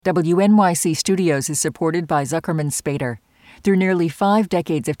WNYC Studios is supported by Zuckerman Spader. Through nearly 5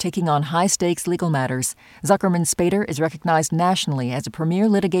 decades of taking on high-stakes legal matters, Zuckerman Spader is recognized nationally as a premier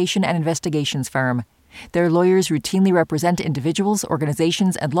litigation and investigations firm. Their lawyers routinely represent individuals,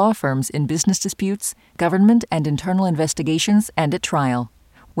 organizations, and law firms in business disputes, government and internal investigations, and at trial.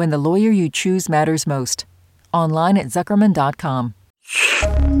 When the lawyer you choose matters most. Online at Zuckerman.com.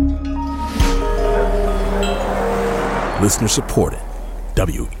 Listener supported.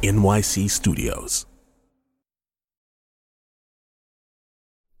 WNYC Studios.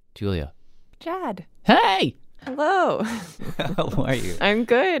 Julia. Jad. Hey! Hello. How are you? I'm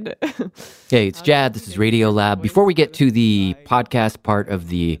good. Hey, it's Jad. This is Radio Lab. Before we get to the podcast part of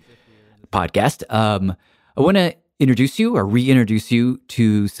the podcast, I want to introduce you or reintroduce you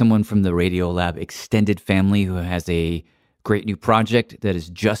to someone from the Radio Lab extended family who has a great new project that is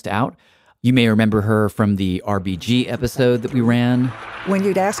just out. You may remember her from the RBG episode that we ran. When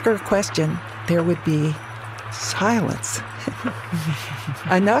you'd ask her a question, there would be silence.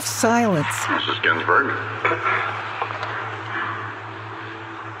 Enough silence. Mrs. Ginsburg.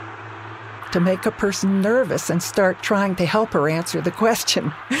 To make a person nervous and start trying to help her answer the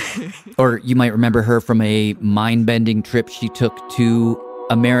question. Or you might remember her from a mind-bending trip she took to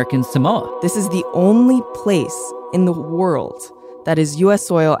American Samoa. This is the only place in the world that is U.S.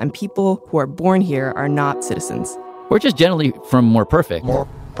 soil, and people who are born here are not citizens. We're just generally from More Perfect.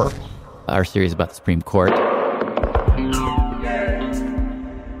 Our series about the Supreme Court.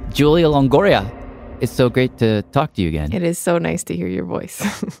 Julia Longoria, it's so great to talk to you again. It is so nice to hear your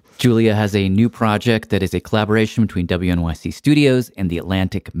voice. Julia has a new project that is a collaboration between WNYC Studios and The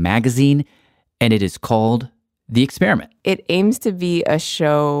Atlantic magazine, and it is called The Experiment. It aims to be a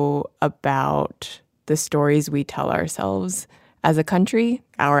show about the stories we tell ourselves as a country,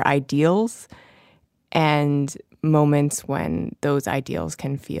 our ideals, and moments when those ideals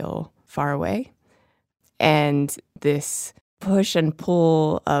can feel far away. And this push and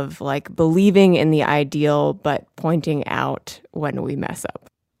pull of like believing in the ideal, but pointing out when we mess up.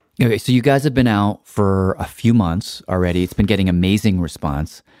 Okay, so you guys have been out for a few months already. It's been getting amazing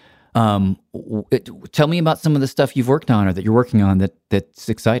response. Tell me about some of the stuff you've worked on or that you're working on that's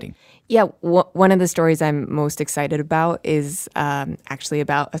exciting. Yeah, one of the stories I'm most excited about is actually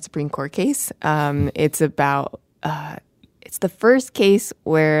about a Supreme Court case. It's the first case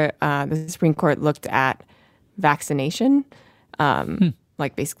where the Supreme Court looked at vaccination,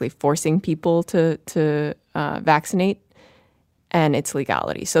 like basically forcing people to vaccinate, and its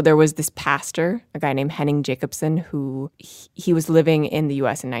legality. So there was this pastor, a guy named Henning Jacobson, who he was living in the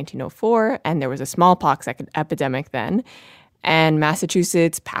U.S. in 1904, and there was a smallpox epidemic then. And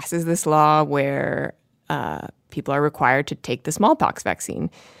Massachusetts passes this law where people are required to take the smallpox vaccine.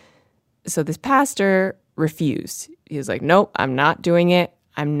 So this pastor refused. He was like, "Nope, I'm not doing it.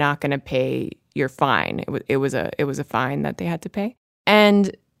 I'm not going to pay your fine." It was a fine that they had to pay.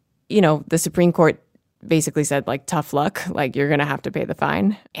 And the Supreme Court basically said, like, tough luck, like, you're going to have to pay the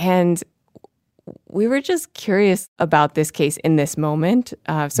fine. And we were just curious about this case in this moment.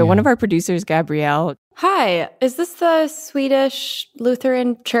 One of our producers, Gabrielle. Hi, is this the Swedish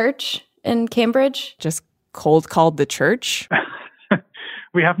Lutheran Church in Cambridge? Just cold called the church.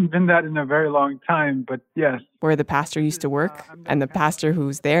 We haven't been that in a very long time, but yes. Where the pastor used to work. And the pastor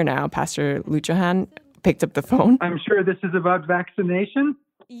who's there now, Pastor Luchahan, picked up the phone. I'm sure this is about vaccination.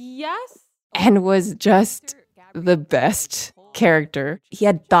 Yes. And was just the best character. He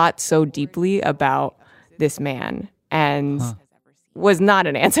had thought so deeply about this man and was not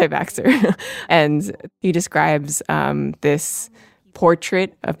an anti-vaxxer. And he describes this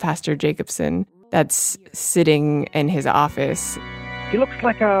portrait of Pastor Jacobson that's sitting in his office. He looks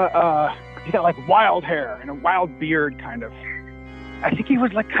like he's got like wild hair and a wild beard, kind of. I think he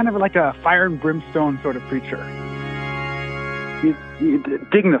was kind of like a fire and brimstone sort of preacher. He's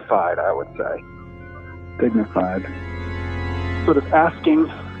dignified, I would say. Dignified. Sort of asking,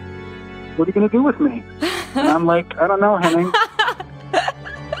 "What are you going to do with me?" And I'm like, "I don't know, Henning.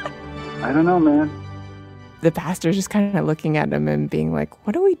 I don't know, man." The pastor's just kind of looking at him and being like,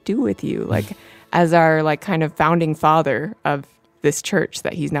 "What do we do with you?" Like, as our kind of founding father of this church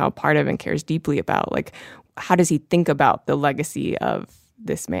that he's now a part of and cares deeply about, like, how does he think about the legacy of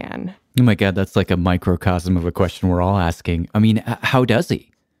this man? Oh my God, that's like a microcosm of a question we're all asking. I mean, how does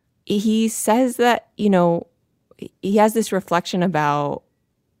he? He says that, he has this reflection about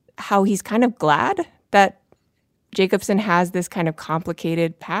how he's kind of glad that Jacobson has this kind of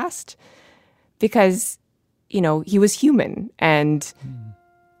complicated past because, he was human and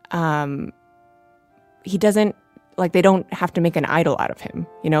he doesn't, they don't have to make an idol out of him,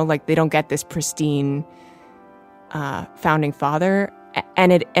 they don't get this pristine founding father.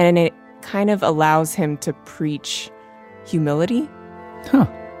 and it kind of allows him to preach humility. Huh.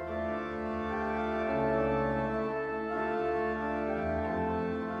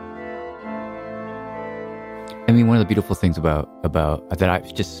 I mean, one of the beautiful things about that, I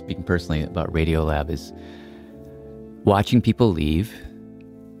just speaking personally about Radiolab, is watching people leave.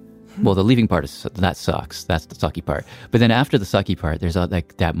 Well, the leaving part that sucks. That's the sucky part. But then after the sucky part, there's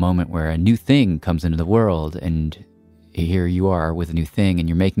like that moment where a new thing comes into the world, and here you are with a new thing, and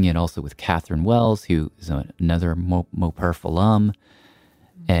you're making it also with Catherine Wells, who is another MoPerf alum,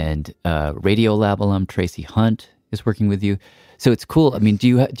 and Radiolab alum Tracy Hunt is working with you. So it's cool. I mean, do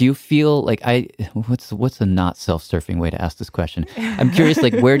you feel like what's a not self-surfing way to ask this question? I'm curious,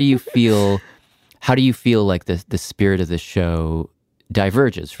 like, how do you feel like the spirit of the show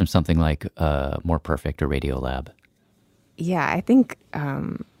diverges from something like More Perfect or Radiolab? Yeah, I think,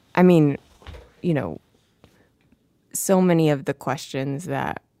 I mean, so many of the questions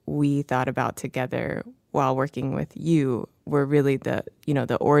that we thought about together while working with you were really the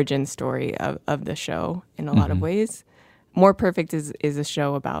origin story of the show in a lot of ways. More Perfect is a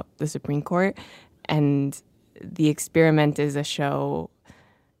show about the Supreme Court, and The Experiment is a show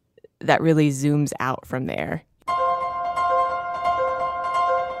that really zooms out from there.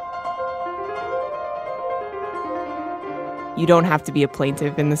 You don't have to be a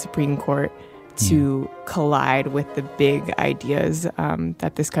plaintiff in the Supreme Court to collide with the big ideas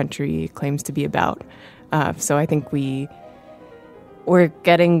that this country claims to be about. So I think we're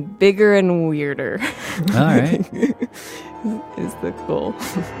getting bigger and weirder. All right. is the goal.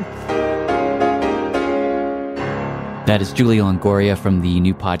 That is Julia Longoria from the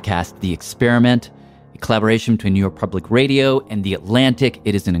new podcast, The Experiment, a collaboration between New York Public Radio and The Atlantic.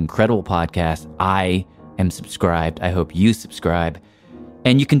 It is an incredible podcast. I am subscribed. I hope you subscribe.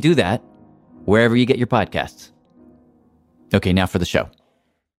 And you can do that wherever you get your podcasts. Okay, now for the show.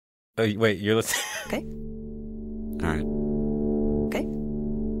 Oh, wait, you're listening? Okay. All right. Okay.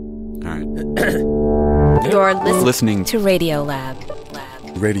 All right. You're Listening to Radiolab.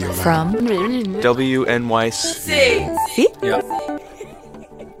 Radio From WNYC. See? Yeah.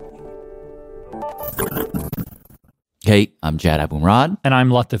 Hey, I'm Jad Abumrad. And I'm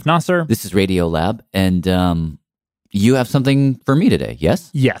Latif Nasser. This is Radiolab, and you have something for me today, yes?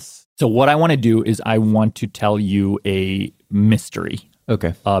 Yes. So what I want to do is I want to tell you a mystery.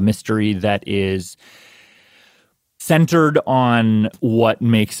 Okay. A mystery that is centered on what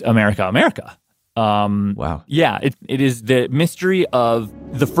makes America America. Wow. Yeah, it is the mystery of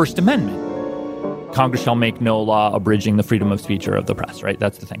the First Amendment. Congress shall make no law abridging the freedom of speech or of the press, right?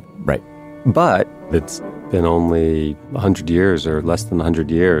 That's the thing. Right. But it's been only 100 years or less than 100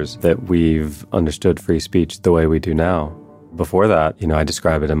 years that we've understood free speech the way we do now. Before that, I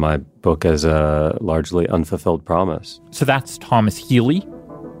describe it in my book as a largely unfulfilled promise. So that's Thomas Healy,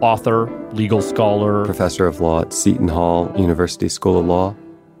 author, legal scholar, Professor of law at Seton Hall University School of Law.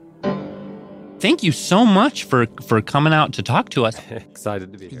 Thank you so much for coming out to talk to us.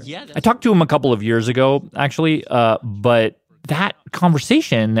 Excited to be here. Yeah, I talked to him a couple of years ago, actually, but that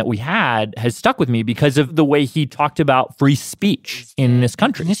conversation that we had has stuck with me because of the way he talked about free speech in this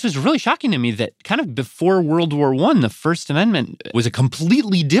country. And this was really shocking to me that kind of before World War I, the First Amendment was a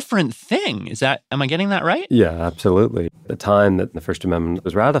completely different thing. Am I getting that right? Yeah, absolutely. The time that the First Amendment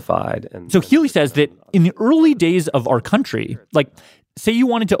was ratified. So Healy says that in the early days of our country, like, say you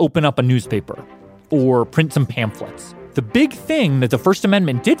wanted to open up a newspaper or print some pamphlets. The big thing that the First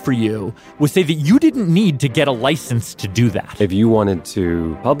Amendment did for you was say that you didn't need to get a license to do that. If you wanted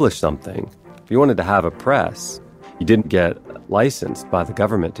to publish something, if you wanted to have a press, you didn't get licensed by the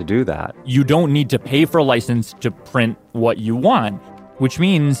government to do that. You don't need to pay for a license to print what you want, which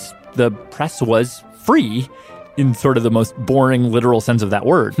means the press was free in sort of the most boring, literal sense of that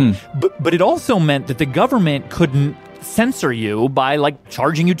word. But it also meant that the government couldn't censor you by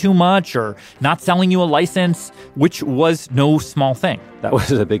charging you too much or not selling you a license, which was no small thing. That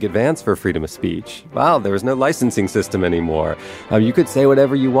was a big advance for freedom of speech. Wow, there was no licensing system anymore. You could say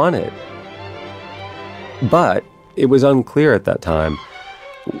whatever you wanted. But it was unclear at that time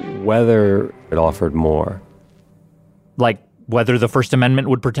whether it offered more. Like whether the First Amendment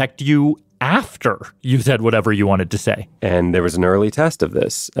would protect you after you said whatever you wanted to say. And there was an early test of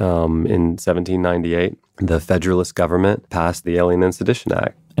this. In 1798, the Federalist government passed the Alien and Sedition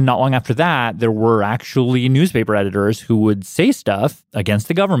Act. And not long after that, there were actually newspaper editors who would say stuff against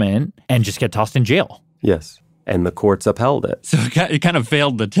the government and just get tossed in jail. Yes. And the courts upheld it. So it kind of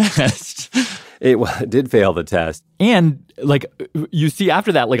failed the test. It did fail the test. And you see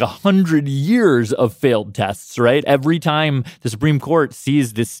after that, 100 years of failed tests, right? Every time the Supreme Court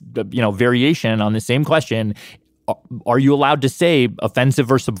sees this, variation on the same question, are you allowed to say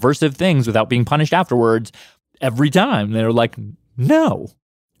offensive or subversive things without being punished afterwards? Every time they're like, no,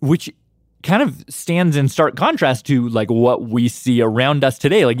 which kind of stands in stark contrast to like what we see around us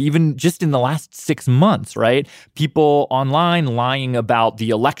today, like even just in the last 6 months, right? People online lying about the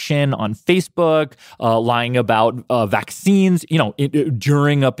election on Facebook, lying about vaccines,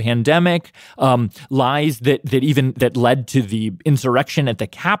 during a pandemic, lies that led to the insurrection at the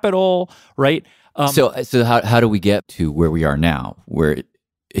Capitol, right? So how do we get to where we are now, where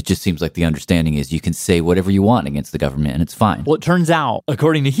it just seems like the understanding is you can say whatever you want against the government and it's fine? Well, it turns out,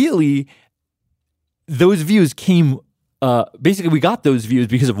 according to Healy, those views came, basically we got those views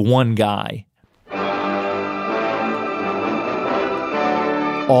because of one guy.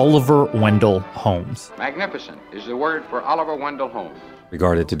 Oliver Wendell Holmes. Magnificent is the word for Oliver Wendell Holmes.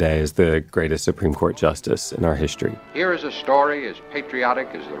 Regarded today as the greatest Supreme Court justice in our history. Here is a story as patriotic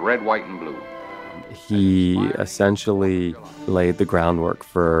as the red, white, and blue. He essentially laid the groundwork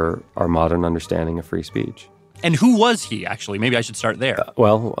for our modern understanding of free speech. And who was he, actually? Maybe I should start there.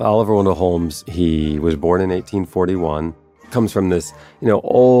 Well, Oliver Wendell Holmes, he was born in 1841, comes from this,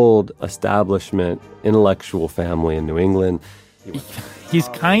 old establishment, intellectual family in New England. He's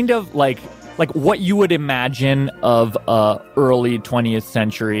kind of like what you would imagine of a early 20th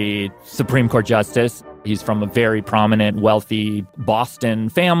century Supreme Court justice. He's from a very prominent, wealthy Boston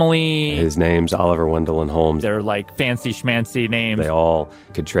family. His name's Oliver Wendell and Holmes. They're like fancy schmancy names. They all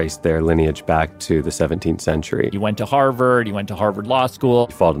could trace their lineage back to the 17th century. He went to Harvard. He went to Harvard Law School.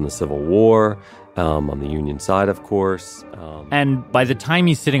 He fought in the Civil War, on the Union side, of course. And by the time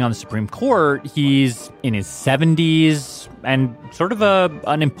he's sitting on the Supreme Court, he's in his 70s and sort of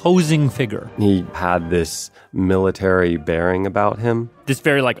an imposing figure. He had this military bearing about him. This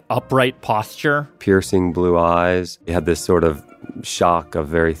very upright posture. Piercing blue eyes. He had this sort of shock of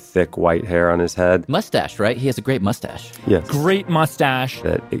very thick white hair on his head. Mustache, right? He has a great mustache. Yes. Great mustache.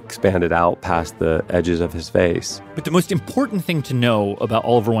 That expanded out past the edges of his face. But the most important thing to know about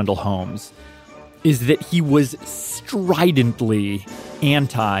Oliver Wendell Holmes is that he was stridently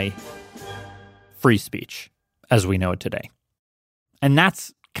anti-free speech, as we know it today. And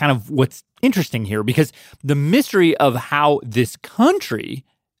that's kind of what's interesting here, because the mystery of how this country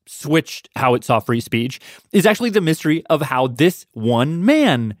switched how it saw free speech is actually the mystery of how this one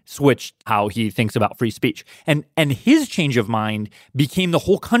man switched how he thinks about free speech. And his change of mind became the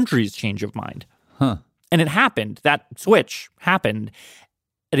whole country's change of mind. Huh. And it happened, that switch happened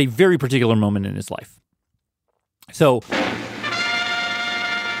at a very particular moment in his life. So,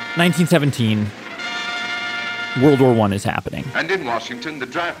 1917, World War I is happening. And in Washington, the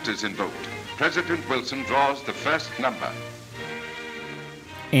draft is invoked. President Wilson draws the first number.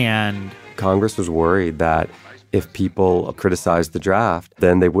 And Congress was worried that if people criticized the draft,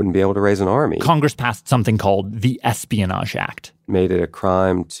 then they wouldn't be able to raise an army. Congress passed something called the Espionage Act. Made it a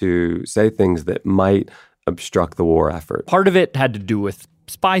crime to say things that might obstruct the war effort. Part of it had to do with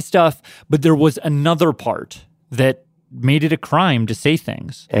spy stuff, but there was another part that made it a crime to say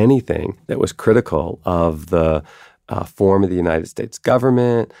things. Anything that was critical of the form of the United States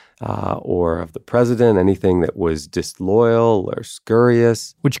government or of the president, anything that was disloyal or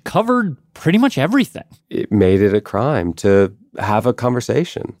scurrious. Which covered pretty much everything. It made it a crime to have a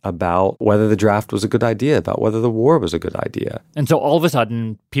conversation about whether the draft was a good idea, about whether the war was a good idea. And so all of a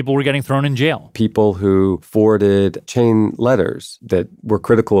sudden, people were getting thrown in jail. People who forwarded chain letters that were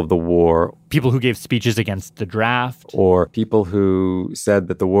critical of the war. People who gave speeches against the draft. Or people who said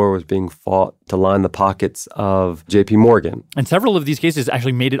that the war was being fought to line the pockets of J.P. Morgan. And several of these cases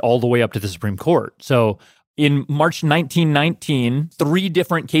actually made it all the way up to the Supreme Court. So in March 1919, 3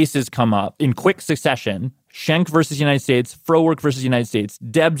 different cases come up in quick succession. Schenck versus United States, Frowork versus United States,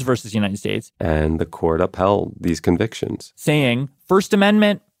 Debs versus United States. And the court upheld these convictions. Saying First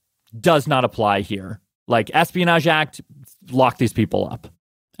Amendment does not apply here. Like Espionage Act, lock these people up.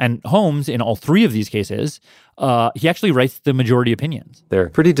 And Holmes, in all 3 of these cases, he actually writes the majority opinions. They're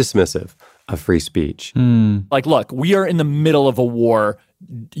pretty dismissive of free speech. Like, look, we are in the middle of a war.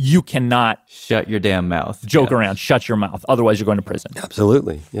 You cannot shut your damn mouth. Joke around. Shut your mouth. Otherwise, you're going to prison.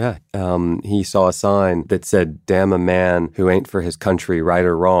 Absolutely. Yeah. He saw a sign that said, "Damn a man who ain't for his country, right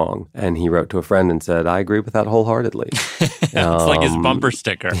or wrong." And he wrote to a friend and said, "I agree with that wholeheartedly." It's like his bumper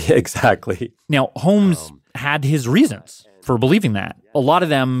sticker. Exactly. Now, Holmes had his reasons for believing that. A lot of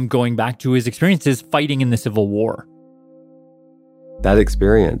them going back to his experiences fighting in the Civil War. That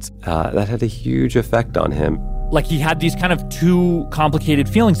experience, that had a huge effect on him. Like he had these kind of 2 complicated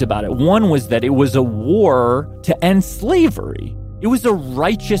feelings about it. One was that it was a war to end slavery. It was a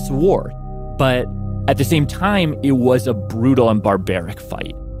righteous war. But at the same time, it was a brutal and barbaric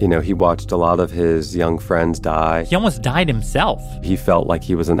fight. You know, he watched a lot of his young friends die. He almost died himself. He felt like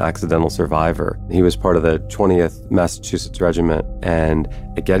he was an accidental survivor. He was part of the 20th Massachusetts Regiment, and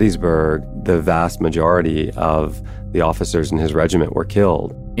at Gettysburg, the vast majority of the officers in his regiment were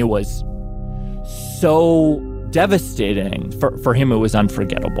killed. It was so devastating. For him, it was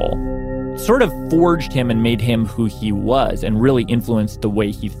unforgettable. Sort of forged him and made him who he was and really influenced the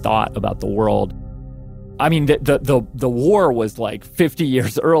way he thought about the world. I mean, the war was like 50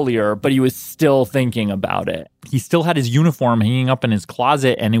 years earlier, but he was still thinking about it. He still had his uniform hanging up in his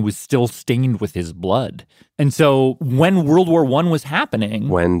closet, and it was still stained with his blood. And so when World War I was happening...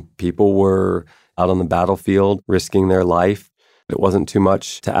 When people were out on the battlefield risking their life, it wasn't too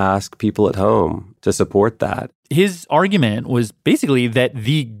much to ask people at home to support that. His argument was basically that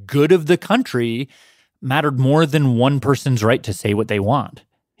the good of the country mattered more than one person's right to say what they want.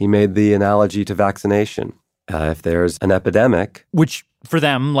 He made the analogy to vaccination. If there's an epidemic... Which, for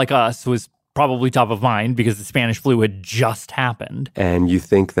them, like us, was probably top of mind because the Spanish flu had just happened. And you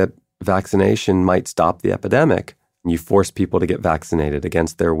think that vaccination might stop the epidemic. You force people to get vaccinated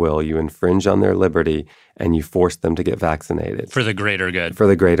against their will. You infringe on their liberty, and you force them to get vaccinated. For the greater good. For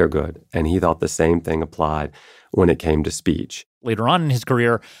the greater good. And he thought the same thing applied when it came to speech. Later on in his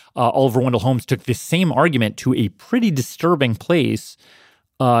career, Oliver Wendell Holmes took this same argument to a pretty disturbing place,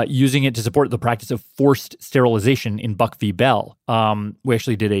 using it to support the practice of forced sterilization in Buck v. Bell. We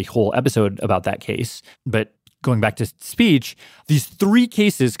actually did a whole episode about that case. But going back to speech, these 3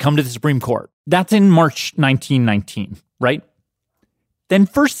 cases come to the Supreme Court. That's in March 1919, right? Then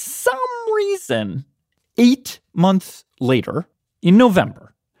for some reason, 8 months later, in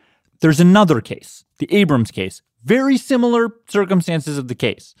November, there's another case, the Abrams case, very similar circumstances of the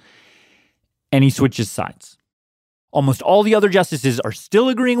case. And he switches sides. Almost all the other justices are still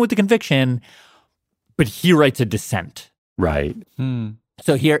agreeing with the conviction, but he writes a dissent. Right.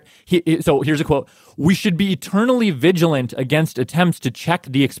 So here's a quote. "We should be eternally vigilant against attempts to check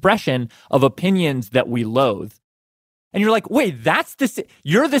the expression of opinions that we loathe." And you're like, wait,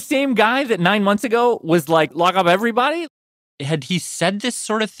 you're the same guy that 9 months ago was like, lock up everybody? Had he said this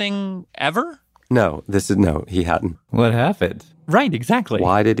sort of thing ever? No, he hadn't. What happened? Right, exactly.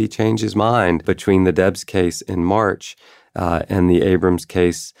 Why did he change his mind between the Debs case in March and the Abrams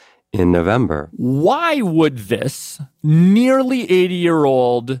case in November? Why would this nearly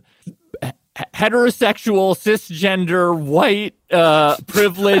 80-year-old heterosexual, cisgender, white,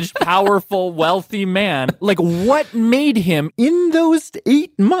 privileged, powerful, wealthy man, like what made him in those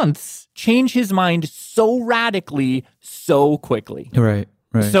 8 months change his mind so radically, so quickly? Right.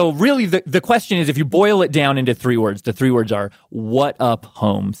 So really the question is, if you boil it down into 3 words, the 3 words are, what up,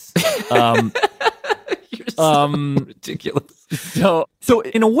 Holmes? You're so ridiculous. So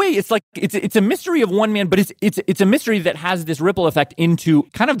in a way, it's like it's a mystery of one man, but it's a mystery that has this ripple effect into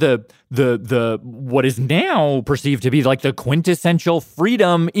kind of the what is now perceived to be like the quintessential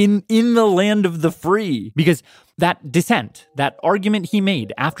freedom in the land of the free. Because that dissent, that argument he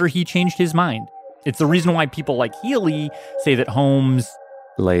made after he changed his mind, it's the reason why people like Healy say that Holmes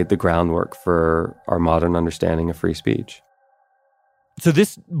laid the groundwork for our modern understanding of free speech. So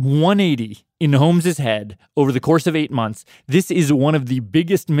this 180 in Holmes's head over the course of 8 months, this is one of the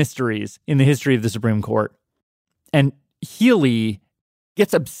biggest mysteries in the history of the Supreme Court. And Healy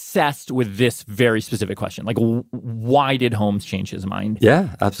gets obsessed with this very specific question. Like, why did Holmes change his mind? Yeah,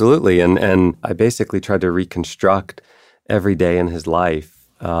 absolutely. And I basically tried to reconstruct every day in his life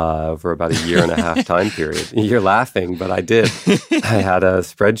over about a year and a half time period. You're laughing, but I did. I had a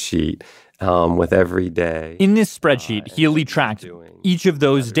spreadsheet with every day. In this spreadsheet, Healy tracked each of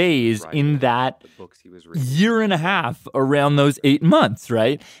those days in that year and a half around those 8 months,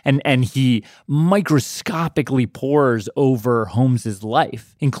 right? And he microscopically pores over Holmes's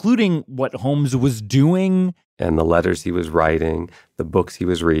life, including what Holmes was doing. And the letters he was writing, the books he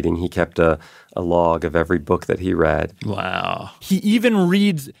was reading. He kept a log of every book that he read. Wow. He even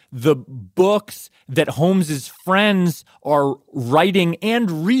reads the books that Holmes's friends are writing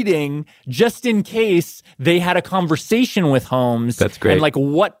and reading just in case they had a conversation with Holmes. That's great. And like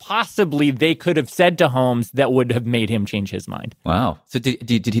what possibly they could have said to Holmes that would have made him change his mind. Wow. So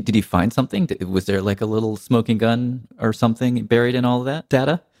did he find something? Was there like a little smoking gun or something buried in all of that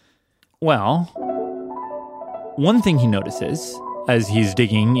data? Well, one thing he notices as he's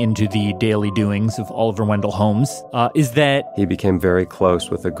digging into the daily doings of Oliver Wendell Holmes is that he became very close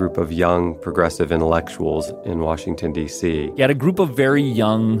with a group of young progressive intellectuals in Washington, D.C. He had a group of very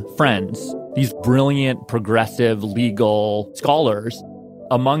young friends, these brilliant progressive legal scholars.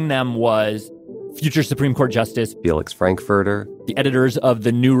 Among them was future Supreme Court Justice Felix Frankfurter, the editors of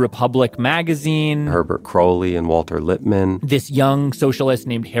the New Republic magazine, Herbert Crowley and Walter Lippmann, this young socialist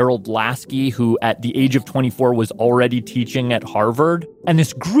named Harold Lasky, who at the age of 24 was already teaching at Harvard. And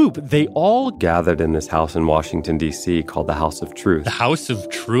this group, they all gathered in this house in Washington, D.C. called the House of Truth. The House of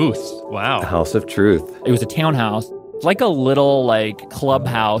Truth. Wow. The House of Truth. It was a townhouse. Like a little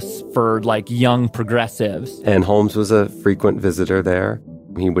clubhouse for young progressives. And Holmes was a frequent visitor there.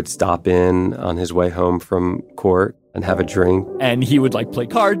 He would stop in on his way home from court and have a drink. And he would play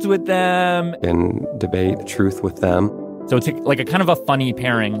cards with them. And debate truth with them. So it's like a kind of a funny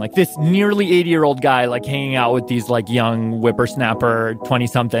pairing. This nearly 80-year-old guy hanging out with these young whippersnapper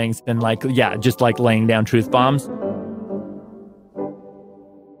 20-somethings and just laying down truth bombs.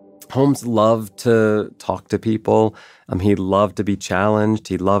 Holmes loved to talk to people. He loved to be challenged.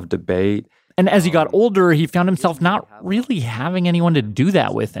 He loved debate. And as he got older, he found himself not really having anyone to do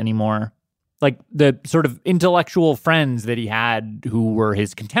that with anymore. The sort of intellectual friends that he had who were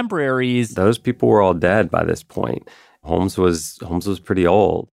his contemporaries. Those people were all dead by this point. Holmes was pretty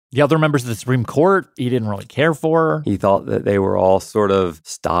old. The other members of the Supreme Court, he didn't really care for. He thought that they were all sort of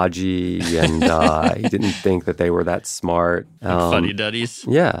stodgy, and he didn't think that they were that smart. Fuddy-duddies.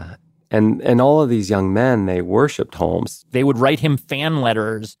 Yeah. And all of these young men, they worshipped Holmes. They would write him fan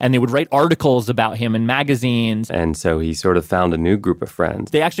letters, and they would write articles about him in magazines. And so he sort of found a new group of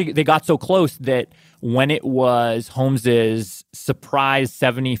friends. They got so close that when it was Holmes's surprise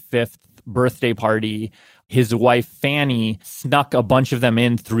 75th birthday party, his wife Fanny snuck a bunch of them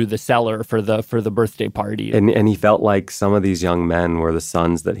in through the cellar for the birthday party. And he felt like some of these young men were the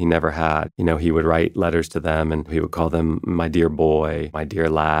sons that he never had. He would write letters to them and he would call them my dear boy, my dear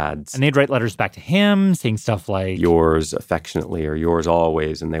lads. And they'd write letters back to him saying stuff like yours affectionately or yours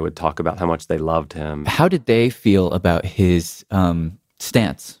always. And they would talk about how much they loved him. How did they feel about his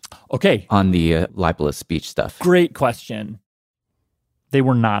stance on the libelous speech stuff? Great question. They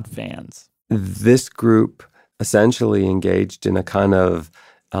were not fans. This group essentially engaged in a kind of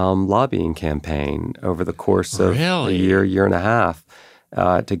lobbying campaign over the course of a year and a half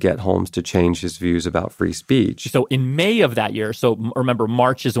to get Holmes to change his views about free speech. So in May of that year, so remember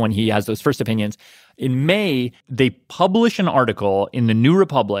March is when he has those first opinions. In May, they publish an article in the New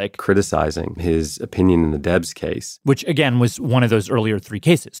Republic criticizing his opinion in the Debs case. Which, again, was one of those earlier 3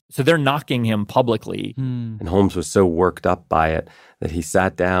 cases. So they're knocking him publicly. And Holmes was so worked up by it that he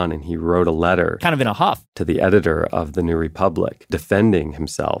sat down and he wrote a letter. Kind of in a huff. To the editor of the New Republic, defending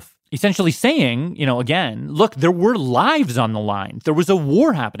himself. Essentially saying, again, look, there were lives on the line. There was a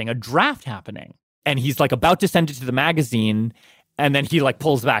war happening, a draft happening. And he's about to send it to the magazine. And then he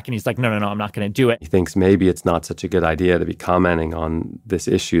pulls back and he's like, no, I'm not going to do it. He thinks maybe it's not such a good idea to be commenting on this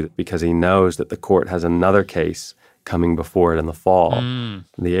issue because he knows that the court has another case coming before it in the fall,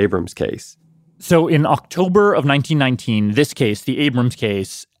 the Abrams case. So in October of 1919, this case, the Abrams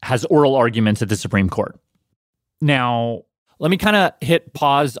case, has oral arguments at the Supreme Court. Now, let me kind of hit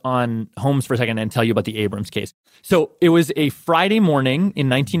pause on Holmes for a second and tell you about the Abrams case. So it was a Friday morning in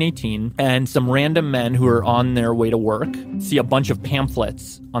 1918, and some random men who are on their way to work see a bunch of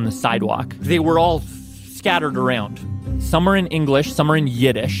pamphlets on the sidewalk. They were all scattered around. Some are in English, some are in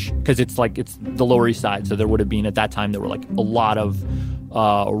Yiddish, because it's the Lower East Side. So there would have been, at that time, there were a lot of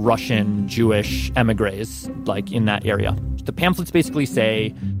Russian, Jewish emigres, in that area. The pamphlets basically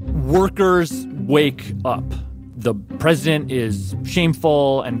say, workers, wake up. The president is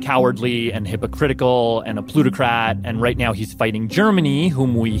shameful and cowardly and hypocritical and a plutocrat. And right now he's fighting Germany,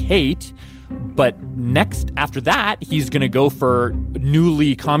 whom we hate. But next, after that, he's going to go for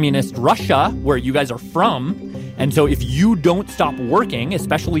newly communist Russia, where you guys are from. And so if you don't stop working,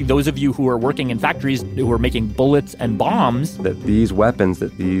 especially those of you who are working in factories who are making bullets and bombs, that these weapons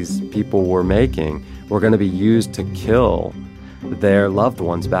that these people were making were going to be used to kill their loved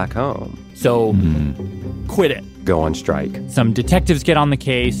ones back home. So quit it. Go on strike. Some detectives get on the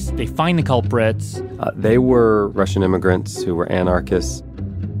case. They find the culprits. They were Russian immigrants who were anarchists.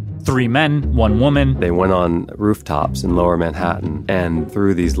 3 men, 1 woman. They went on rooftops in Lower Manhattan and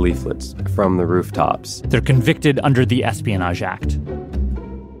threw these leaflets from the rooftops. They're convicted under the Espionage Act.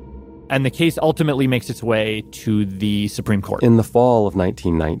 And the case ultimately makes its way to the Supreme Court. In the fall of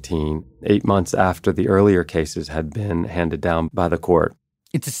 1919, 8 months after the earlier cases had been handed down by the court.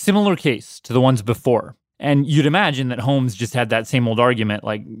 It's a similar case to the ones before. And you'd imagine that Holmes just had that same old argument,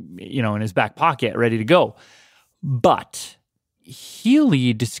 in his back pocket, ready to go. But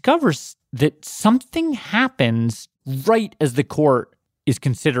Healy discovers that something happens right as the court is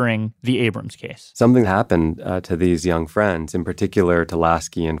considering the Abrams case. Something happened to these young friends, in particular to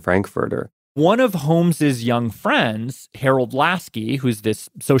Lasky and Frankfurter. One of Holmes's young friends, Harold Lasky, who's this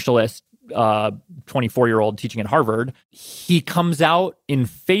socialist 24-year-old teaching at Harvard. He comes out in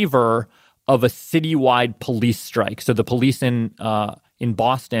favor of a citywide police strike. So the police in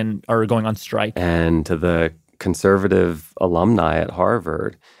Boston are going on strike. And to the conservative alumni at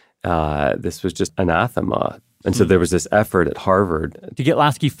Harvard, this was just anathema. And so there was this effort at Harvard to get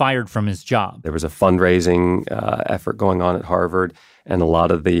Lasky fired from his job. There was a fundraising effort going on at Harvard, and a lot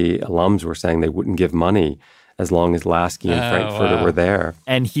of the alums were saying they wouldn't give money as long as Lasky and Frankfurter were there.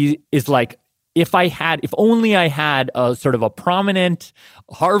 And he is like, if only I had a sort of a prominent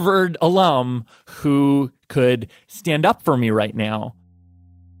Harvard alum who could stand up for me right now.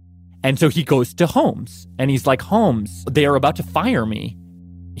 And so he goes to Holmes, and he's like, Holmes, they are about to fire me.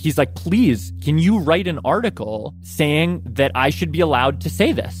 He's like, please, can you write an article saying that I should be allowed to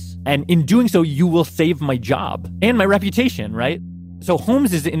say this? And in doing so, you will save my job and my reputation, right? So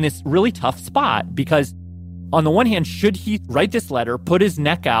Holmes is in this really tough spot because on the one hand, should he write this letter, put his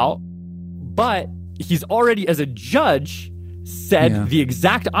neck out? But he's already, as a judge, said the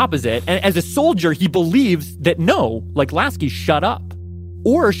exact opposite. And as a soldier, he believes that no, like Lasky, shut up.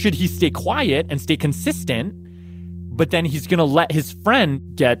 Or should he stay quiet and stay consistent? But then he's going to let his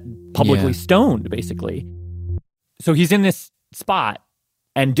friend get publicly stoned, basically. So he's in this spot.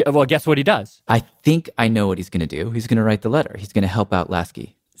 And, well, guess what he does? I think I know what he's going to do. He's going to write the letter. He's going to help out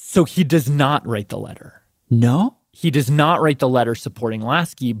Lasky. So he does not write the letter. No? He does not write the letter supporting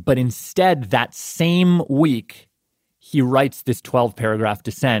Lasky, but instead, that same week, he writes this 12-paragraph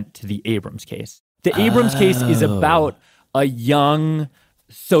dissent to the Abrams case. The Abrams case is about a young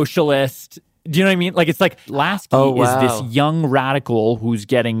socialist. Do you know what I mean? Like, it's like Lasky is this young radical who's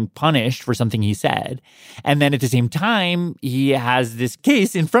getting punished for something he said. And then at the same time, he has this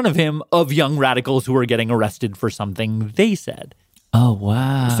case in front of him of young radicals who are getting arrested for something they said. Oh,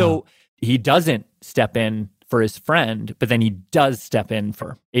 wow. So he doesn't step in for his friend, but then he does step in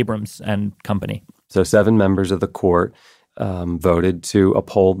for Abrams and company. So 7 members of the court voted to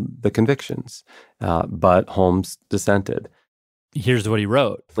uphold the convictions, but Holmes dissented. Here's what he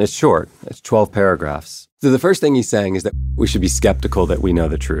wrote. It's short. It's 12 paragraphs. So the first thing he's saying is that we should be skeptical that we know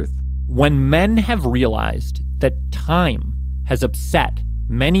the truth. When men have realized that time has upset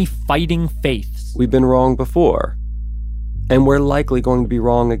many fighting faiths, we've been wrong before, and we're likely going to be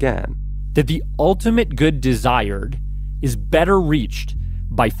wrong again. That the ultimate good desired is better reached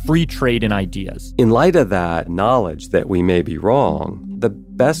by free trade in ideas. In light of that knowledge that we may be wrong, the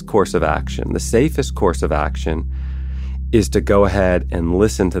best course of action, the safest course of action, is to go ahead and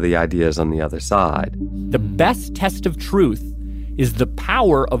listen to the ideas on the other side. The best test of truth is the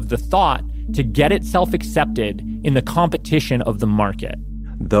power of the thought to get itself accepted in the competition of the market.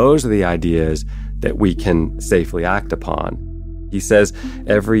 Those are the ideas that we can safely act upon. He says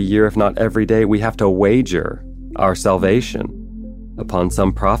every year, if not every day, we have to wager our salvation upon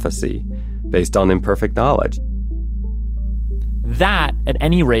some prophecy based on imperfect knowledge. That, at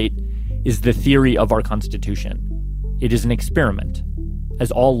any rate, is the theory of our Constitution. It is an experiment,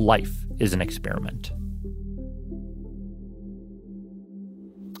 as all life is an experiment.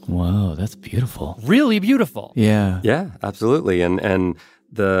 Whoa, that's beautiful. Really beautiful. Yeah. Yeah, absolutely. And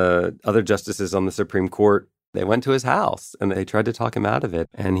the other justices on the Supreme Court, they went to his house and they tried to talk him out of it.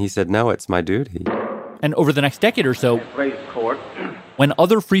 And he said, no, it's my duty. And over the next decade or so, when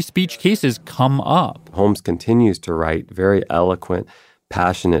other free speech cases come up, Holmes continues to write very eloquent,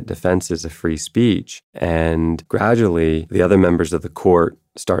 passionate defenses of free speech. And gradually, the other members of the court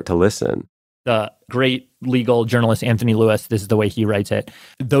start to listen. The great legal journalist Anthony Lewis, this is the way he writes it,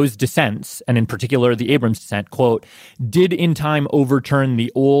 those dissents, and in particular the Abrams dissent, quote, did in time overturn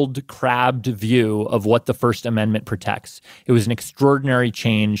the old crabbed view of what the First Amendment protects. It was an extraordinary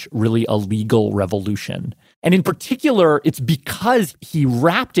change, really a legal revolution. And in particular, it's because he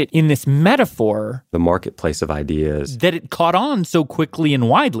wrapped it in this metaphor, the marketplace of ideas, that it caught on so quickly and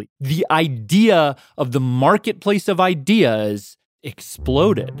widely. The idea of the marketplace of ideas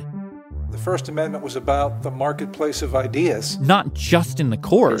exploded. The First Amendment was about the marketplace of ideas. Not just in the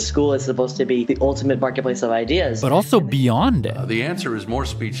court. School is supposed to be the ultimate marketplace of ideas. But also beyond it. The answer is more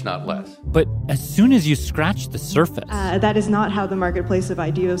speech, not less. But as soon as you scratch the surface... that is not how the marketplace of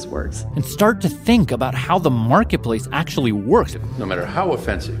ideas works. And start to think about how the marketplace actually works. No matter how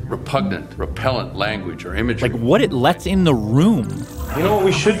offensive, repugnant, repellent language or imagery. Like what it lets in the room. You know what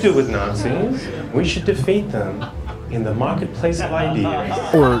we should do with Nazis? We should defeat them in the marketplace of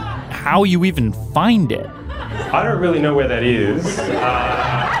ideas. Or how you even find it. I don't really know where that is.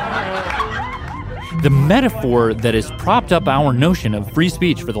 The metaphor that has propped up our notion of free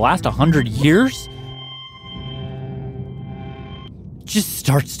speech for the last 100 years just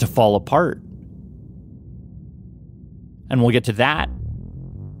starts to fall apart. And we'll get to that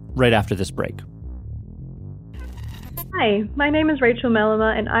right after this break. Hi, my name is Rachel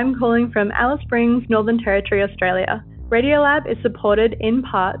Mellama and I'm calling from Alice Springs, Northern Territory, Australia. Radiolab is supported in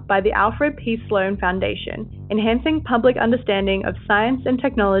part by the Alfred P. Sloan Foundation, enhancing public understanding of science and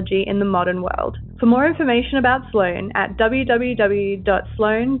technology in the modern world. For more information about Sloan at www.sloan.org.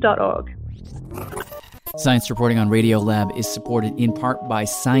 Science reporting on Radiolab is supported in part by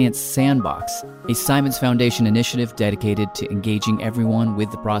Science Sandbox, a Simons Foundation initiative dedicated to engaging everyone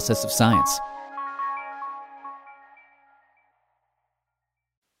with the process of science.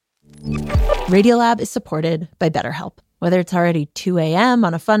 Radiolab is supported by BetterHelp. Whether it's already 2 a.m.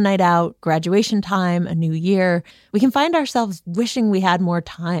 on a fun night out, graduation time, a new year, we can find ourselves wishing we had more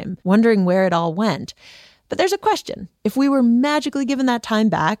time, wondering where it all went. But there's a question. If we were magically given that time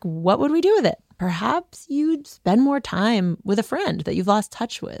back, what would we do with it? Perhaps you'd spend more time with a friend that you've lost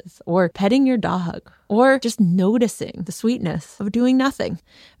touch with, or petting your dog, or just noticing the sweetness of doing nothing.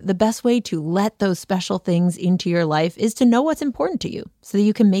 The best way to let those special things into your life is to know what's important to you so that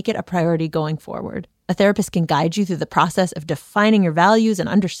you can make it a priority going forward. A therapist can guide you through the process of defining your values and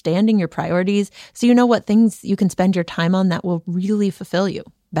understanding your priorities so you know what things you can spend your time on that will really fulfill you.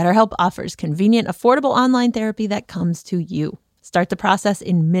 BetterHelp offers convenient, affordable online therapy that comes to you. Start the process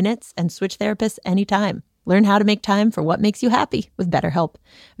in minutes and switch therapists anytime. Learn how to make time for what makes you happy with BetterHelp.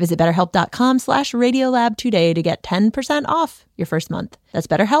 Visit BetterHelp.com/Radiolab today to get 10% off your first month. That's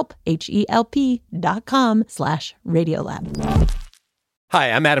BetterHelp, HELP.com/Radiolab.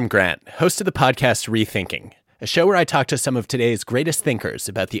 Hi, I'm Adam Grant, host of the podcast Rethinking, a show where I talk to some of today's greatest thinkers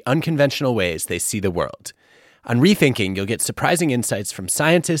about the unconventional ways they see the world. On Rethinking, you'll get surprising insights from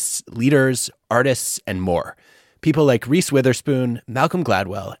scientists, leaders, artists, and more. People like Reese Witherspoon, Malcolm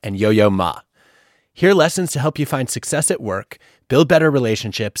Gladwell, and Yo-Yo Ma. Hear lessons to help you find success at work, build better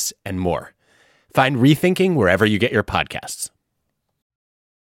relationships, and more. Find Rethinking wherever you get your podcasts.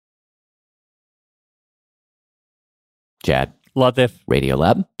 Chad. Latif.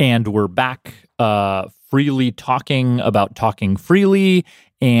 Radiolab. And we're back freely talking about talking freely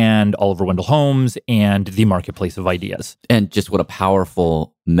and Oliver Wendell Holmes and the marketplace of ideas. And just what a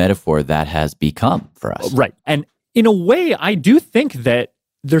powerful metaphor that has become for us. Right. And in a way, I do think that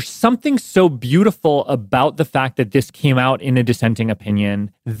there's something so beautiful about the fact that this came out in a dissenting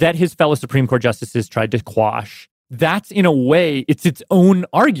opinion that his fellow Supreme Court justices tried to quash. That's, in a way, it's its own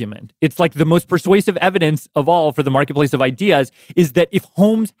argument. It's like the most persuasive evidence of all for the marketplace of ideas is that if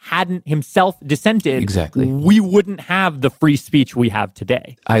Holmes hadn't himself dissented, exactly, we wouldn't have the free speech we have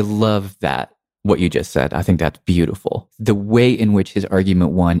today. I love that, what you just said. I think that's beautiful. The way in which his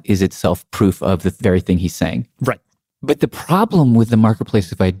argument won is itself proof of the very thing he's saying. Right. But the problem with the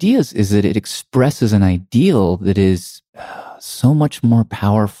marketplace of ideas is that it expresses an ideal that is so much more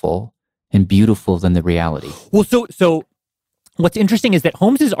powerful and beautiful than the reality. Well, so what's interesting is that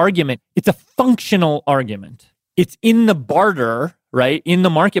Holmes's argument, it's a functional argument. It's in the barter, right, in the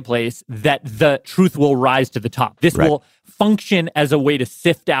marketplace, that the truth will rise to the top. This will function as a way to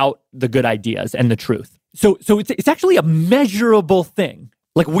sift out the good ideas and the truth. So it's actually a measurable thing.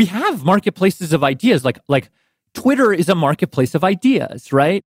 Like, we have marketplaces of ideas, like Twitter is a marketplace of ideas,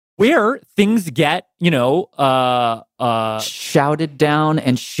 right? Where things get, shouted down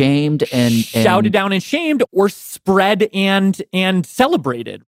and shamed or spread and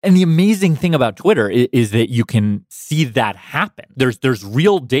celebrated. And the amazing thing about Twitter is that you can see that happen. There's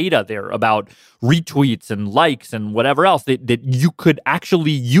real data there about retweets and likes and whatever else that you could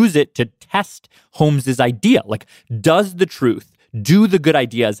actually use it to test Holmes's idea. Like, does the truth, do the good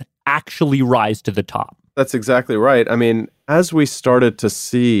ideas actually rise to the top? That's exactly right. I mean, as we started to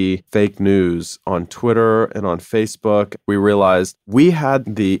see fake news on Twitter and on Facebook, we realized we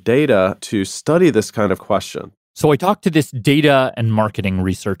had the data to study this kind of question. So I talked to this data and marketing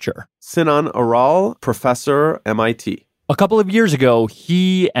researcher, Sinan Aral, professor, MIT. A couple of years ago,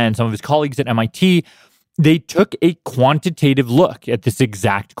 he and some of his colleagues at MIT, they took a quantitative look at this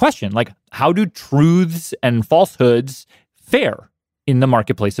exact question. Like, how do truths and falsehoods fare in the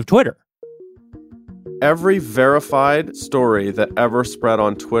marketplace of Twitter? Every verified story that ever spread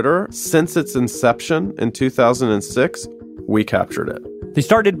on Twitter since its inception in 2006, we captured it. They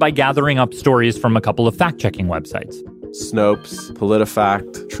started by gathering up stories from a couple of fact-checking websites. Snopes,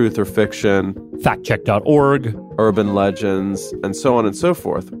 PolitiFact, Truth or Fiction, factcheck.org, Urban Legends, and so on and so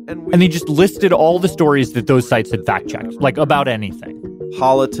forth. And they just listed all the stories that those sites had fact-checked, like about anything.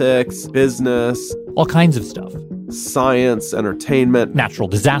 Politics, business, all kinds of stuff. Science, entertainment, natural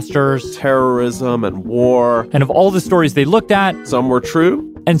disasters, terrorism, and war. And of all the stories they looked at, some were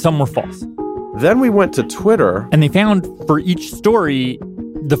true and some were false. Then we went to Twitter. And they found for each story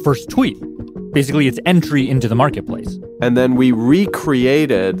the first tweet. Basically, it's entry into the marketplace. And then we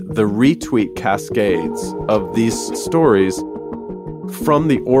recreated the retweet cascades of these stories from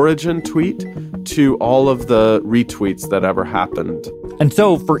the origin tweet to all of the retweets that ever happened. And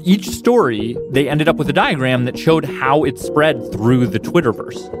so for each story, they ended up with a diagram that showed how it spread through the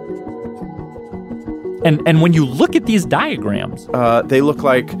Twitterverse. And when you look at these diagrams, they look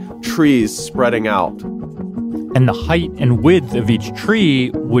like trees spreading out. And the height and width of each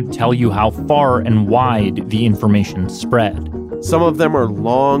tree would tell you how far and wide the information spread. Some of them are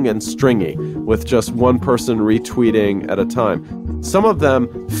long and stringy, with just one person retweeting at a time. Some of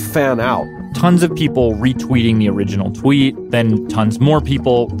them fan out. Tons of people retweeting the original tweet, then tons more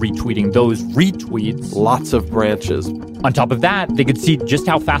people retweeting those retweets. Lots of branches. On top of that, they could see just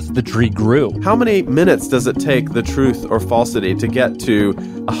how fast the tree grew. How many minutes does it take the truth or falsity to get to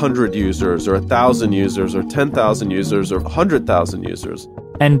 100 users or 1,000 users or 10,000 users or 100,000 users?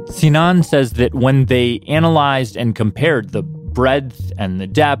 And Sinan says that when they analyzed and compared the breadth and the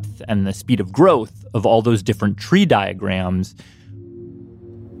depth and the speed of growth of all those different tree diagrams,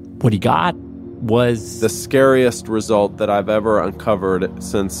 what he got was the scariest result that I've ever uncovered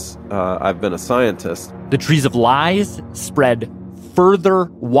since I've been a scientist. The trees of lies spread further,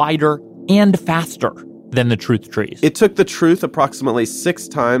 wider, and faster than the truth trees. It took the truth approximately 6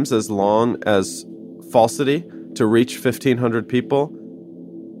 times as long as falsity to reach 1,500 people.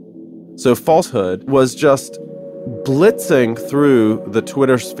 So falsehood was just blitzing through the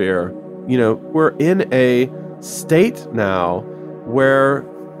Twitter sphere. You know, we're in a state now where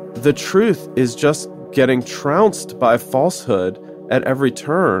the truth is just getting trounced by falsehood at every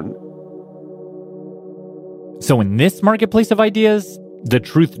turn. So in this marketplace of ideas, the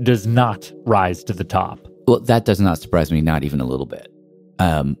truth does not rise to the top. Well, that does not surprise me, not even a little bit.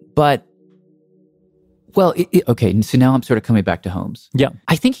 Okay, so now I'm sort of coming back to Holmes. Yeah.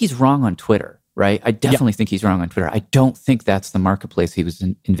 I think he's wrong on Twitter, right? I definitely think he's wrong on Twitter. I don't think that's the marketplace he was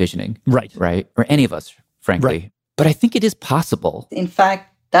envisioning. Right. Right? Or any of us, frankly. Right. But I think it is possible. In fact,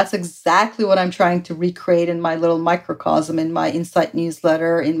 that's exactly what I'm trying to recreate in my little microcosm, in my Insight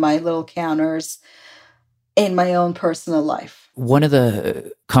newsletter, in my little counters, in my own personal life. One of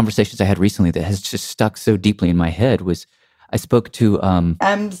the conversations I had recently that has just stuck so deeply in my head was I spoke to... I'm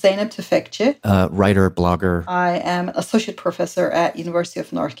Zeynep Tüfekçi. Writer, blogger. I am an associate professor at University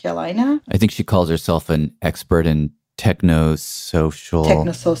of North Carolina. I think she calls herself an expert in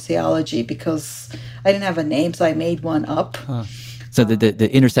technosociology, because I didn't have a name, so I made one up. Huh. So the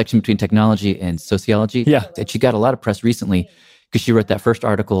intersection between technology and sociology. Yeah. And she got a lot of press recently because she wrote that first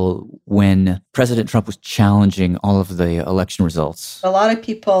article when President Trump was challenging all of the election results. A lot of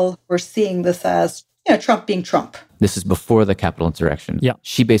people were seeing this as, Trump being Trump. This is before the Capitol insurrection. Yeah.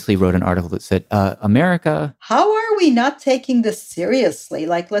 She basically wrote an article that said, America... How are we not taking this seriously?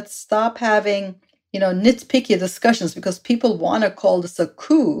 Like, let's stop having, nitpicky discussions because people want to call this a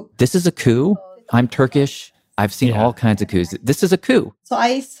coup. This is a coup. I'm Turkish. I've seen all kinds of coups. This is a coup. So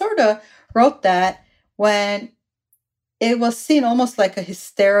I sort of wrote that when it was seen almost like a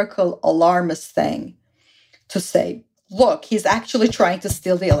hysterical, alarmist thing to say, look, he's actually trying to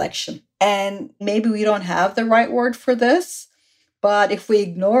steal the election. And maybe we don't have the right word for this, but if we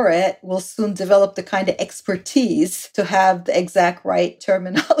ignore it, we'll soon develop the kind of expertise to have the exact right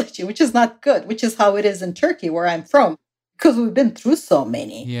terminology, which is not good, which is how it is in Turkey, where I'm from. Because we've been through so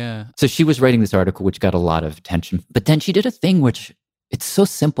many. Yeah. So she was writing this article, which got a lot of attention. But then she did a thing which it's so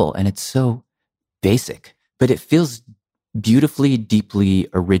simple and it's so basic, but it feels beautifully, deeply,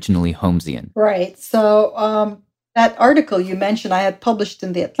 originally Holmesian. Right. So that article you mentioned, I had published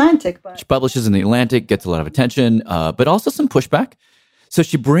in The Atlantic. But she publishes in The Atlantic, gets a lot of attention, but also some pushback. So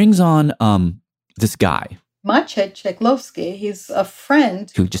she brings on this guy. Maciej Czechlovsky, he's a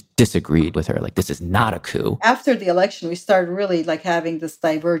friend who just disagreed with her. Like, this is not a coup. After the election, we started really having this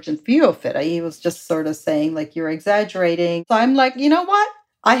divergent view of it. He was just sort of saying you're exaggerating. So I'm like, you know what?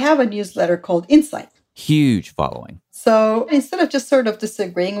 I have a newsletter called Insight. Huge following. So instead of just sort of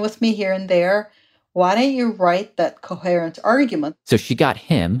disagreeing with me here and there, why don't you write that coherent argument? So she got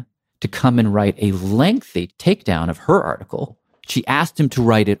him to come and write a lengthy takedown of her article. She asked him to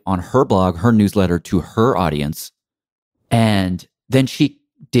write it on her blog, her newsletter, to her audience. And then she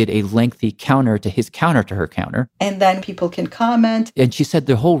did a lengthy counter to his counter to her counter. And then people can comment. And she said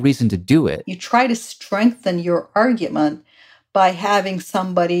the whole reason to do it. You try to strengthen your argument by having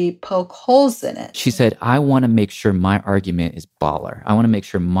somebody poke holes in it. She said, I want to make sure my argument is baller. I want to make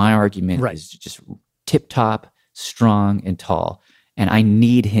sure my argument is just tip-top, strong, and tall. And I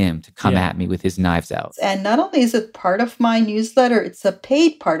need him to come at me with his knives out. And not only is it part of my newsletter, it's a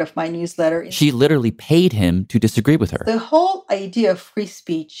paid part of my newsletter. She literally paid him to disagree with her. The whole idea of free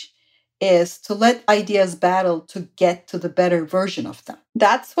speech is to let ideas battle to get to the better version of them.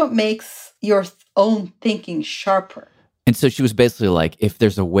 That's what makes your own thinking sharper. And so she was basically like, if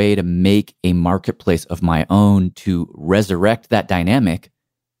there's a way to make a marketplace of my own to resurrect that dynamic,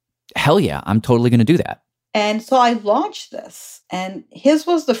 hell yeah, I'm totally going to do that. And so I launched this, and his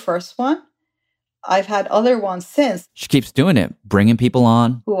was the first one. I've had other ones since. She keeps doing it, bringing people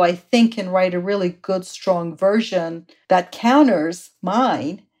on. Who I think can write a really good, strong version that counters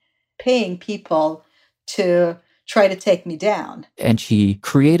mine, paying people to try to take me down. And she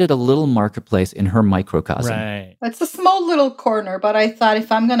created a little marketplace in her microcosm. Right. It's a small little corner, but I thought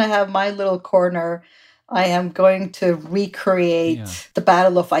if I'm going to have my little corner, I am going to recreate the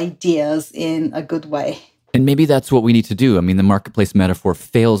battle of ideas in a good way. And maybe that's what we need to do. I mean, the marketplace metaphor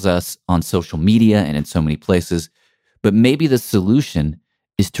fails us on social media and in so many places, but maybe the solution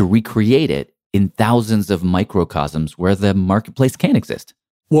is to recreate it in thousands of microcosms where the marketplace can exist.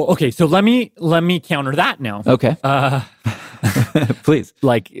 Well, okay, so let me counter that now. Okay. Please.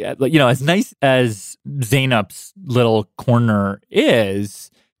 Like, as nice as Zainab's little corner is,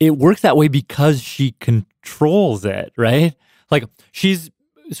 it works that way because she controls it, right? Like, she's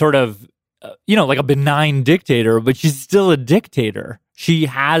sort of, like a benign dictator, but she's still a dictator. She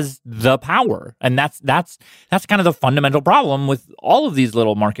has the power. And that's kind of the fundamental problem with all of these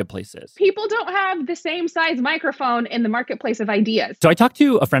little marketplaces. People don't have the same size microphone in the marketplace of ideas. So I talked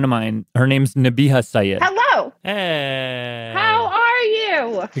to a friend of mine. Her name's Nabiha Syed. Hello. Hey. How are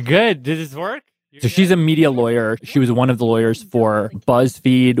you? Good. Did this work? So she's a media lawyer. She was one of the lawyers for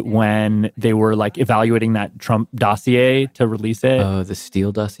BuzzFeed when they were like evaluating that Trump dossier to release it. Oh, the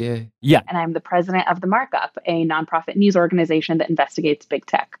Steele dossier? Yeah. And I'm the president of The Markup, a nonprofit news organization that investigates big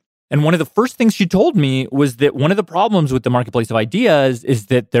tech. And one of the first things she told me was that one of the problems with the marketplace of ideas is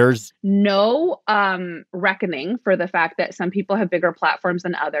that there's no reckoning for the fact that some people have bigger platforms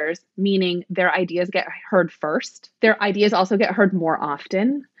than others, meaning their ideas get heard first. Their ideas also get heard more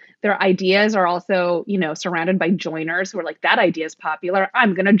often. Their ideas are also, surrounded by joiners who are like, that idea is popular,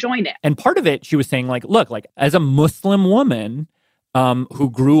 I'm going to join it. And part of it, she was saying, like, look, like as a Muslim woman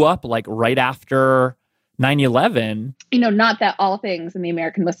who grew up like right after 9/11. Not that all things in the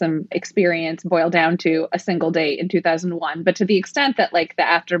American Muslim experience boil down to a single date in 2001, but to the extent that like the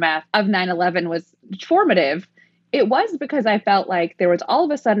aftermath of 9/11 was formative, it was because I felt like there was all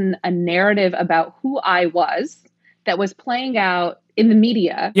of a sudden a narrative about who I was that was playing out in the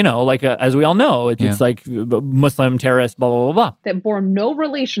media. As we all know, it's like Muslim terrorist, blah, blah, blah, blah. That bore no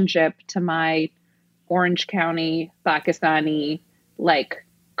relationship to my Orange County, Pakistani, like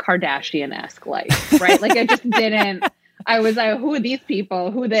Kardashian-esque life, right? Like I just didn't, I was like, who are these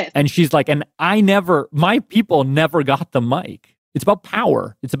people? Who this? And she's like, and my people never got the mic. It's about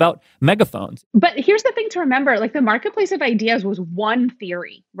power. It's about megaphones. But here's the thing to remember, like the marketplace of ideas was one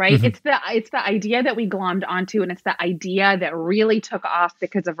theory, right? Mm-hmm. It's the idea that we glommed onto, and it's the idea that really took off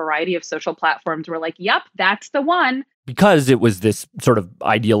because a variety of social platforms were like, yep, that's the one. Because it was this sort of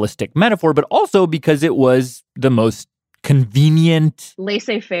idealistic metaphor, but also because it was the most convenient,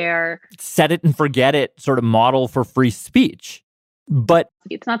 laissez-faire, set it and forget it sort of model for free speech. But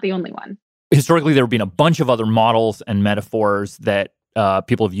it's not the only one. Historically, there have been a bunch of other models and metaphors that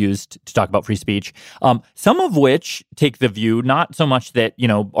people have used to talk about free speech, some of which take the view not so much that,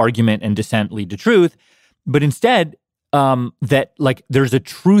 argument and dissent lead to truth, but instead that like there's a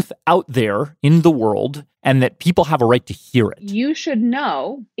truth out there in the world and that people have a right to hear it. You should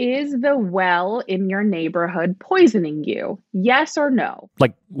know, is the well in your neighborhood poisoning you? Yes or no?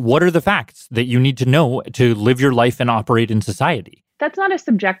 Like, what are the facts that you need to know to live your life and operate in society? That's not a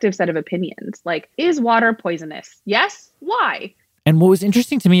subjective set of opinions. Like, is water poisonous? Yes? Why? And what was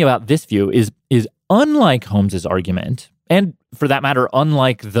interesting to me about this view is unlike Holmes's argument, and for that matter,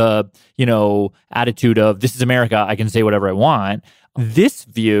 unlike the, attitude of this is America, I can say whatever I want, this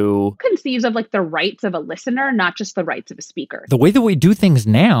view conceives of like the rights of a listener, not just the rights of a speaker. The way that we do things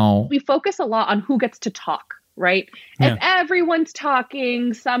now, we focus a lot on who gets to talk, right? Yeah. If everyone's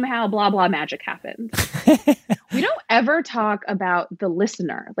talking, somehow blah, blah, magic happens. We don't ever talk about the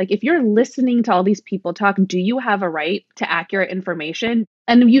listener. Like if you're listening to all these people talk, do you have a right to accurate information?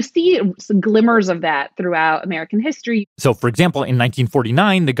 And you see some glimmers of that throughout American history. So, for example, in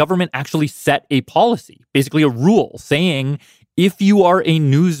 1949, the government actually set a policy, basically a rule saying if you are a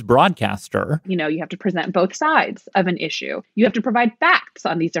news broadcaster, you have to present both sides of an issue. You have to provide facts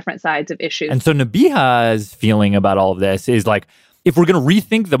on these different sides of issues. And so Nabiha's feeling about all of this is like, if we're going to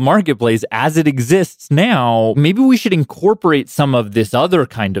rethink the marketplace as it exists now, maybe we should incorporate some of this other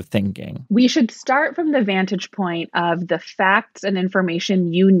kind of thinking. We should start from the vantage point of the facts and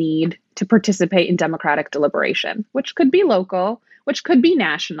information you need to participate in democratic deliberation, which could be local, which could be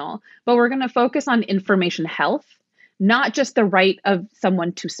national, but we're going to focus on information health, not just the right of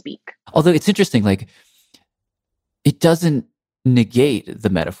someone to speak. Although it's interesting, like, it doesn't negate the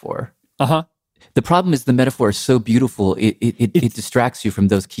metaphor. Uh-huh. The problem is the metaphor is so beautiful, it distracts you from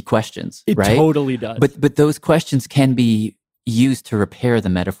those key questions, It right? totally does. But those questions can be used to repair the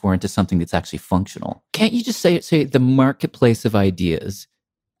metaphor into something that's actually functional. Can't you just say the marketplace of ideas,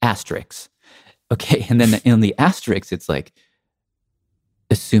 asterisks? Okay, and then in the asterisks, it's like,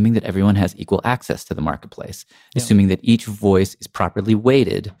 assuming that everyone has equal access to the marketplace, assuming that each voice is properly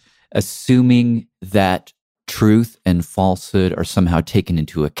weighted, assuming that truth and falsehood are somehow taken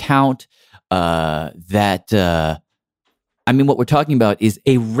into account, what we're talking about is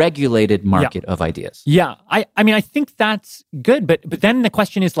a regulated market of ideas. Yeah. I mean, I think that's good, but then the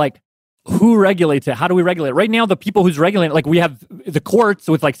question is like, who regulates it? How do we regulate it? Right now, the people who's regulating it, like we have the courts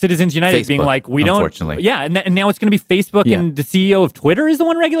with like Citizens United Facebook, being like, we don't. Unfortunately. Yeah. And now it's going to be Facebook and the CEO of Twitter is the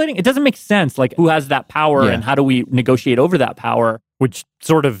one regulating. It doesn't make sense. Like, who has that power and how do we negotiate over that power? Which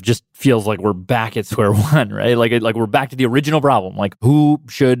sort of just feels like we're back at square one, right? Like we're back to the original problem. Like, who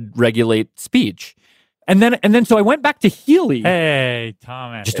should regulate speech? And then so I went back to Healy. Hey,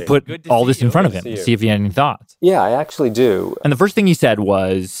 Thomas. Just to put all this in front of him, to see if he had any thoughts. Yeah, I actually do. And the first thing he said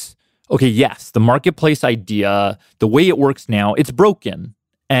was, okay, yes, the marketplace idea, the way it works now, it's broken.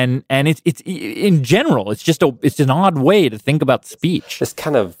 And it's in general, it's an odd way to think about speech. This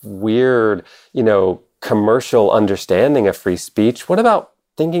kind of weird, commercial understanding of free speech. What about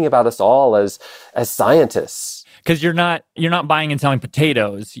thinking about us all as scientists? Because you're not buying and selling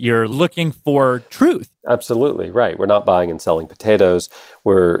potatoes. You're looking for truth. Absolutely, right. We're not buying and selling potatoes.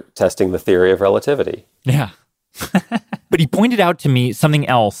 We're testing the theory of relativity. Yeah. But he pointed out to me something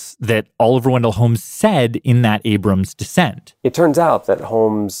else that Oliver Wendell Holmes said in that Abrams dissent. It turns out that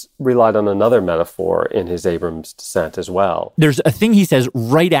Holmes relied on another metaphor in his Abrams dissent as well. There's a thing he says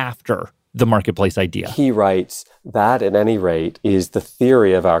right after the marketplace idea. He writes, that at any rate is the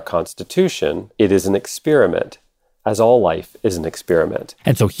theory of our Constitution. It is an experiment, as all life is an experiment.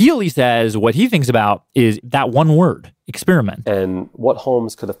 And so Healy says what he thinks about is that one word, experiment. And what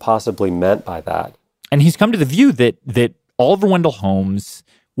Holmes could have possibly meant by that. And he's come to the view that Oliver Wendell Holmes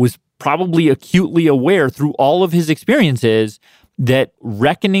was probably acutely aware through all of his experiences that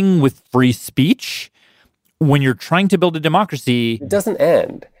reckoning with free speech, when you're trying to build a democracy, it doesn't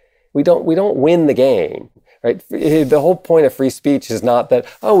end. We don't win the game, right? The whole point of free speech is not that,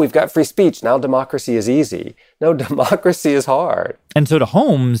 we've got free speech, now democracy is easy. No, democracy is hard. And so to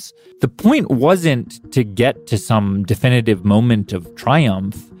Holmes, the point wasn't to get to some definitive moment of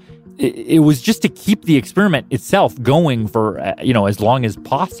triumph. It was just to keep the experiment itself going for, as long as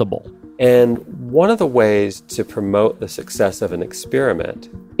possible. And one of the ways to promote the success of an experiment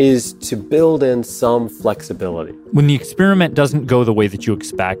is to build in some flexibility. When the experiment doesn't go the way that you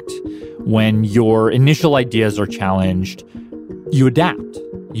expect, when your initial ideas are challenged, you adapt.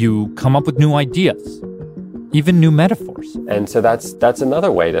 You come up with new ideas, even new metaphors. And so that's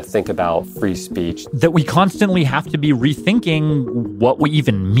another way to think about free speech. That we constantly have to be rethinking what we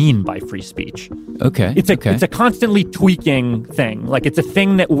even mean by free speech. Okay. It's a constantly tweaking thing. Like it's a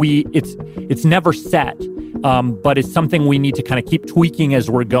thing that it's never set, but it's something we need to kind of keep tweaking as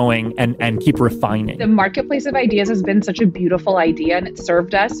we're going and keep refining. The marketplace of ideas has been such a beautiful idea, and it's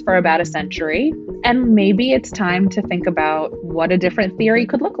served us for about a century. And maybe it's time to think about what a different theory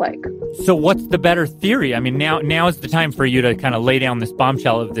could look like. So what's the better theory? I mean, now is the time for you to kind of lay down this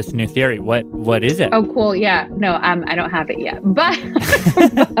bombshell of this new theory. What is it? Oh, cool. Yeah. No, I don't have it yet, but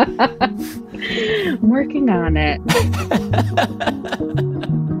I'm working on it.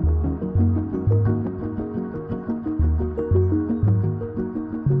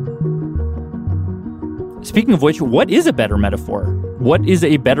 Speaking of which, what is a better metaphor? What is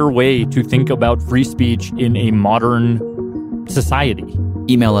a better way to think about free speech in a modern society?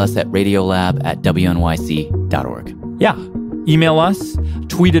 Email us at radiolab@wnyc.org. Yeah. Email us,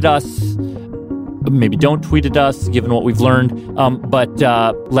 tweet at us. Maybe don't tweet at us, given what we've learned. But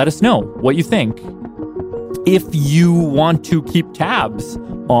let us know what you think. If you want to keep tabs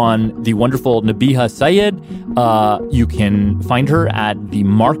on the wonderful Nabiha Syed, you can find her at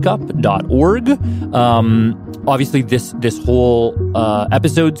themarkup.org. Obviously, this whole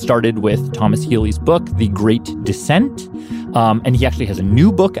episode started with Thomas Healy's book, The Great Dissent. And he actually has a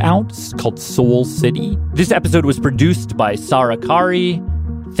new book out called Soul City. This episode was produced by Sarah Kari.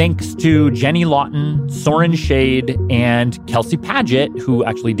 Thanks to Jenny Lawton, Soren Shade, and Kelsey Padgett, who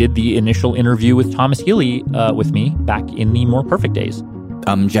actually did the initial interview with Thomas Healy with me back in the More Perfect days.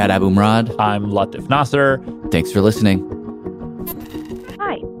 I'm Jad Abumrad. I'm Latif Nasser. Thanks for listening.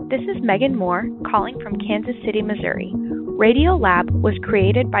 Hi, this is Megan Moore calling from Kansas City, Missouri. Radio Lab was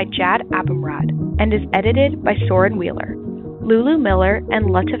created by Jad Abumrad and is edited by Soren Wheeler. Lulu Miller and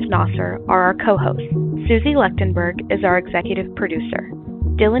Latif Nasser are our co-hosts. Susie Lechtenberg is our executive producer.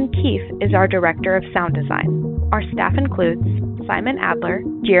 Dylan Keefe is our director of sound design. Our staff includes Simon Adler,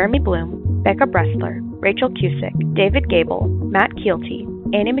 Jeremy Bloom, Becca Bressler, Rachel Cusick, David Gable, Matt Keelty,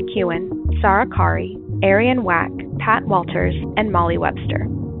 Annie McEwen, Sarah Kari, Arian Wack, Pat Walters, and Molly Webster,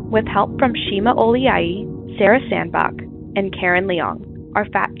 with help from Shima Oliai, Sarah Sandbach, and Karen Leong. Our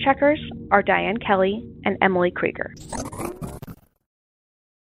fact checkers are Diane Kelly and Emily Krieger.